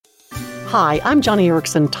Hi, I'm Johnny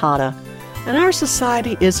Erickson Tata, and our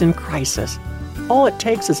society is in crisis. All it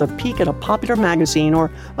takes is a peek at a popular magazine or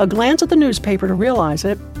a glance at the newspaper to realize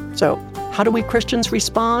it. So, how do we Christians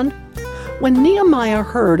respond? When Nehemiah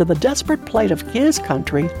heard of the desperate plight of his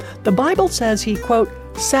country, the Bible says he, quote,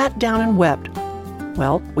 sat down and wept.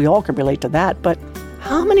 Well, we all can relate to that, but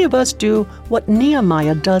how many of us do what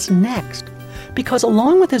Nehemiah does next? Because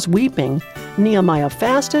along with his weeping, Nehemiah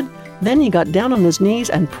fasted, then he got down on his knees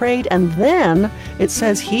and prayed, and then it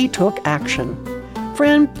says he took action.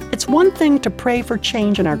 Friend, it's one thing to pray for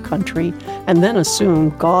change in our country and then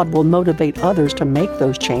assume God will motivate others to make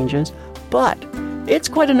those changes, but it's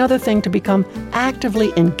quite another thing to become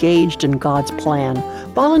actively engaged in God's plan,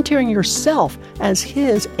 volunteering yourself as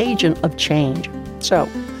His agent of change. So,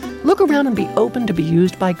 look around and be open to be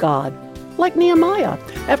used by God. Like Nehemiah.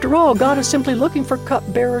 After all, God is simply looking for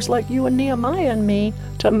cupbearers like you and Nehemiah and me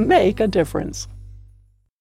to make a difference.